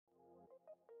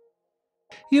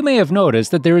You may have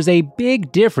noticed that there is a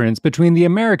big difference between the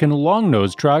American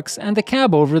long-nose trucks and the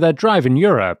cab-over that drive in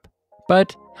Europe.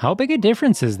 But how big a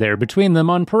difference is there between them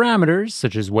on parameters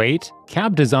such as weight,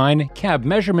 cab design, cab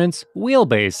measurements,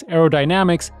 wheelbase,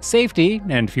 aerodynamics, safety,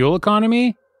 and fuel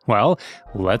economy? Well,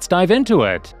 let's dive into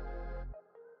it.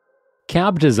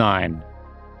 Cab design.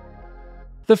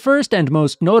 The first and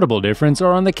most notable difference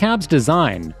are on the cab's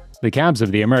design. The cabs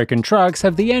of the American trucks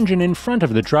have the engine in front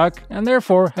of the truck and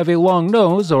therefore have a long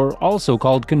nose, or also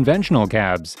called conventional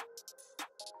cabs.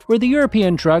 Where the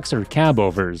European trucks are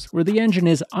cab-overs, where the engine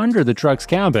is under the truck's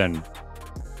cabin.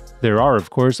 There are,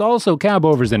 of course, also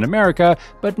cab-overs in America,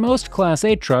 but most Class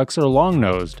 8 trucks are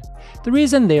long-nosed. The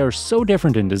reason they are so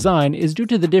different in design is due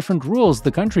to the different rules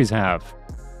the countries have.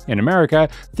 In America,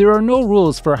 there are no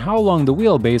rules for how long the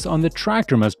wheelbase on the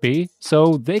tractor must be,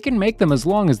 so they can make them as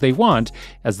long as they want,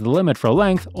 as the limit for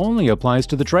length only applies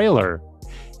to the trailer.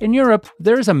 In Europe,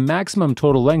 there is a maximum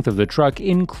total length of the truck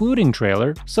including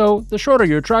trailer, so the shorter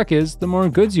your truck is, the more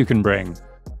goods you can bring.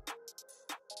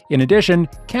 In addition,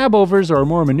 cab-overs are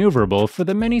more maneuverable for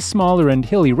the many smaller and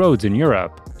hilly roads in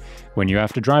Europe. When you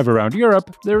have to drive around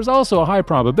Europe, there is also a high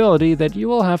probability that you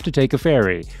will have to take a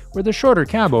ferry, where the shorter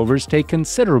cab-overs take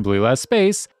considerably less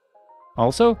space.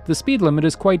 Also, the speed limit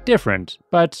is quite different,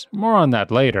 but more on that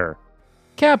later.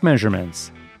 Cab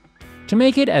measurements. To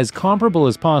make it as comparable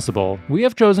as possible, we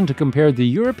have chosen to compare the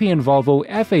European Volvo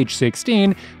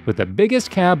FH16 with the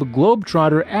biggest cab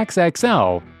Globetrotter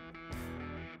XXL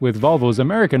with Volvo's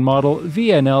American model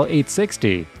VNL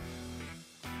 860.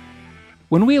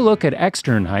 When we look at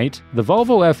extern height, the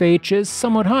Volvo FH is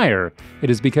somewhat higher. It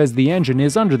is because the engine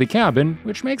is under the cabin,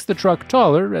 which makes the truck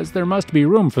taller as there must be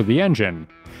room for the engine.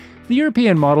 The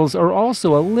European models are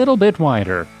also a little bit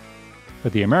wider.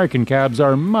 But the American cabs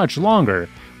are much longer,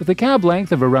 with a cab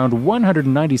length of around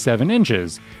 197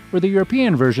 inches, where the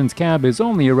European version's cab is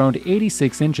only around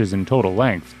 86 inches in total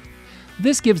length.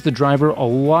 This gives the driver a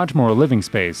lot more living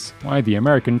space, while the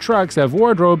American trucks have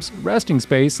wardrobes, resting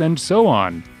space, and so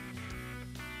on.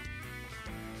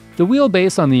 The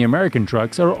wheelbase on the American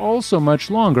trucks are also much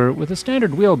longer, with a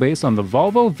standard wheelbase on the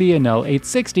Volvo VNL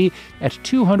 860 at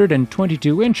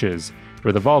 222 inches,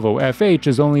 where the Volvo FH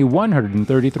is only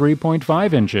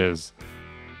 133.5 inches.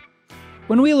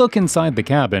 When we look inside the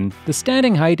cabin, the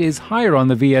standing height is higher on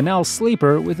the VNL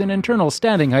Sleeper with an internal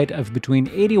standing height of between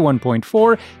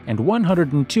 81.4 and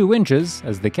 102 inches,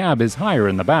 as the cab is higher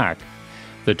in the back.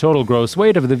 The total gross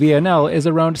weight of the VNL is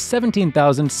around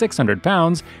 17,600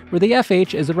 pounds, where the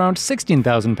FH is around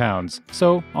 16,000 pounds,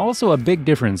 so also a big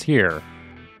difference here.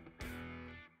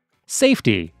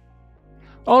 Safety.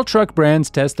 All truck brands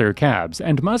test their cabs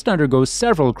and must undergo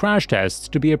several crash tests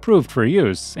to be approved for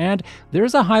use, and there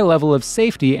is a high level of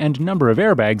safety and number of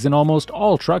airbags in almost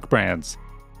all truck brands.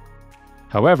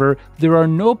 However, there are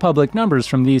no public numbers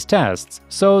from these tests,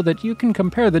 so that you can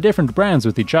compare the different brands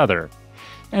with each other.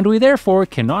 And we therefore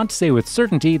cannot say with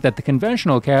certainty that the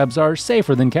conventional cabs are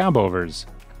safer than cab-overs.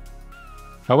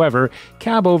 However,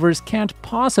 cab-overs can't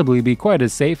possibly be quite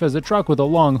as safe as a truck with a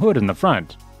long hood in the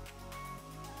front.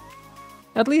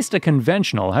 At least a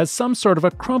conventional has some sort of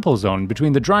a crumple zone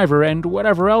between the driver and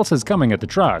whatever else is coming at the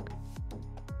truck.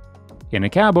 In a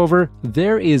cab-over,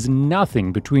 there is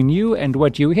nothing between you and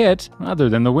what you hit other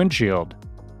than the windshield.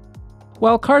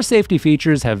 While car safety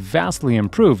features have vastly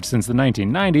improved since the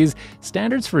 1990s,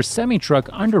 standards for semi-truck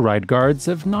underride guards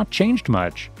have not changed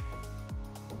much.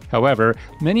 However,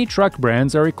 many truck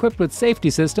brands are equipped with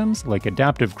safety systems like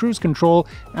adaptive cruise control,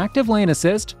 active lane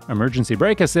assist, emergency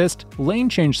brake assist, lane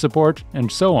change support,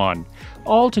 and so on,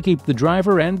 all to keep the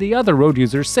driver and the other road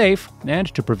users safe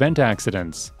and to prevent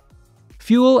accidents.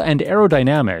 Fuel and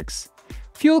aerodynamics.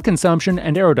 Fuel consumption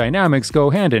and aerodynamics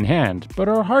go hand in hand, but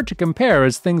are hard to compare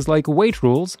as things like weight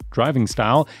rules, driving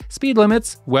style, speed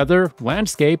limits, weather,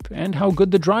 landscape, and how good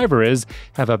the driver is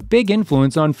have a big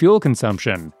influence on fuel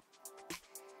consumption.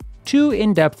 Two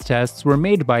in-depth tests were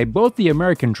made by both the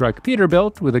American truck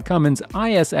Peterbilt with a Cummins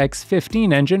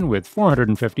ISX-15 engine with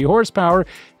 450 horsepower,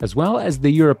 as well as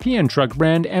the European truck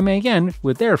brand MAN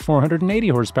with their 480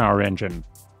 horsepower engine.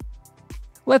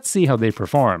 Let's see how they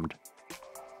performed.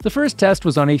 The first test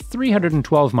was on a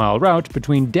 312-mile route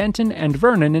between Denton and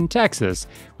Vernon in Texas,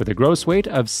 with a gross weight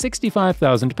of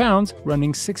 65,000 pounds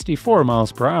running 64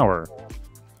 miles per hour.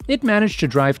 It managed to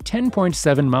drive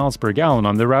 10.7 miles per gallon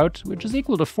on the route, which is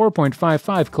equal to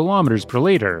 4.55 kilometers per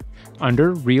liter,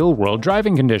 under real-world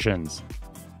driving conditions.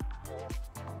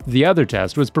 The other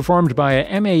test was performed by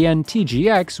a MAN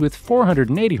TGX with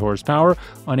 480 horsepower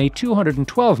on a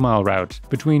 212-mile route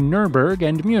between Nuremberg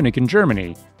and Munich in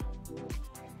Germany.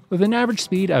 with an average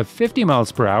speed of 50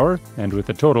 miles per hour and with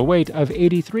a total weight of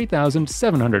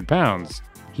 83,700 pounds.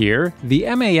 Here, the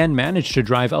MAN managed to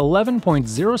drive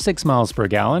 11.06 miles per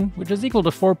gallon, which is equal to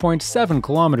 4.7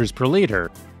 kilometers per liter.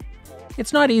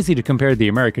 It's not easy to compare the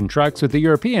American trucks with the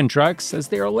European trucks, as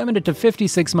they are limited to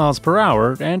 56 miles per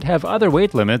hour and have other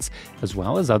weight limits, as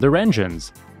well as other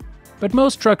engines. But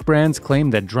most truck brands claim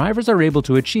that drivers are able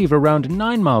to achieve around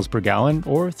 9 miles per gallon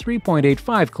or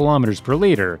 3.85 kilometers per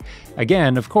liter,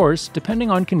 again, of course,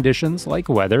 depending on conditions like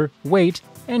weather, weight,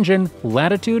 engine,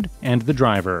 latitude, and the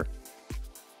driver.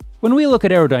 When we look at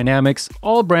aerodynamics,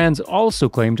 all brands also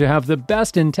claim to have the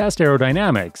best in test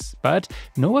aerodynamics, but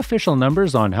no official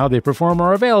numbers on how they perform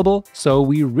are available, so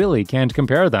we really can't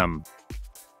compare them.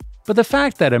 But the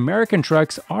fact that American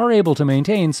trucks are able to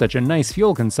maintain such a nice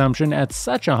fuel consumption at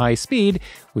such a high speed,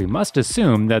 we must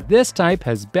assume that this type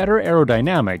has better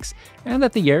aerodynamics, and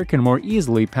that the air can more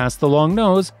easily pass the long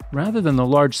nose rather than the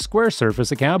large square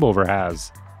surface a cab over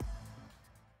has.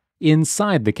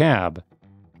 Inside the cab.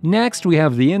 Next, we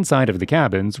have the inside of the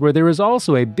cabins, where there is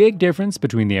also a big difference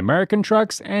between the American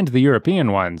trucks and the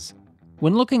European ones.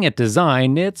 When looking at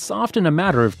design, it's often a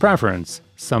matter of preference.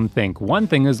 Some think one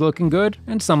thing is looking good,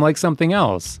 and some like something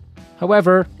else.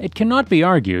 However, it cannot be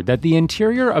argued that the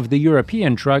interior of the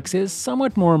European trucks is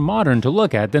somewhat more modern to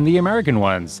look at than the American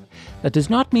ones. That does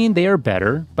not mean they are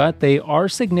better, but they are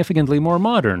significantly more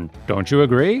modern. Don't you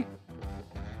agree?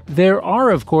 There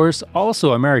are, of course,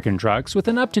 also American trucks with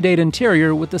an up-to-date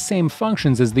interior with the same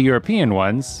functions as the European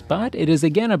ones, but it is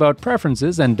again about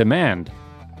preferences and demand.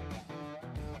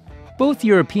 Both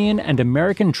European and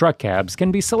American truck cabs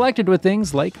can be selected with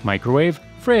things like microwave,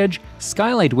 fridge,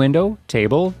 skylight window,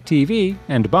 table, TV,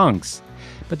 and bunks.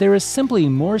 But there is simply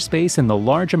more space in the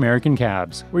large American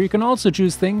cabs, where you can also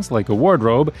choose things like a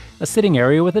wardrobe, a sitting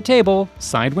area with a table,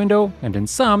 side window, and in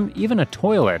some, even a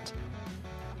toilet.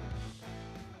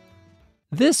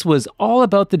 This was all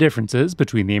about the differences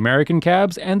between the American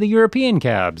cabs and the European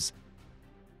cabs.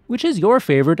 Which is your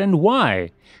favorite and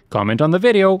why? Comment on the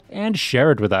video and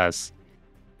share it with us.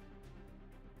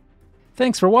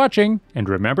 Thanks for watching, and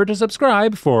remember to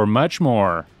subscribe for much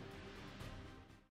more.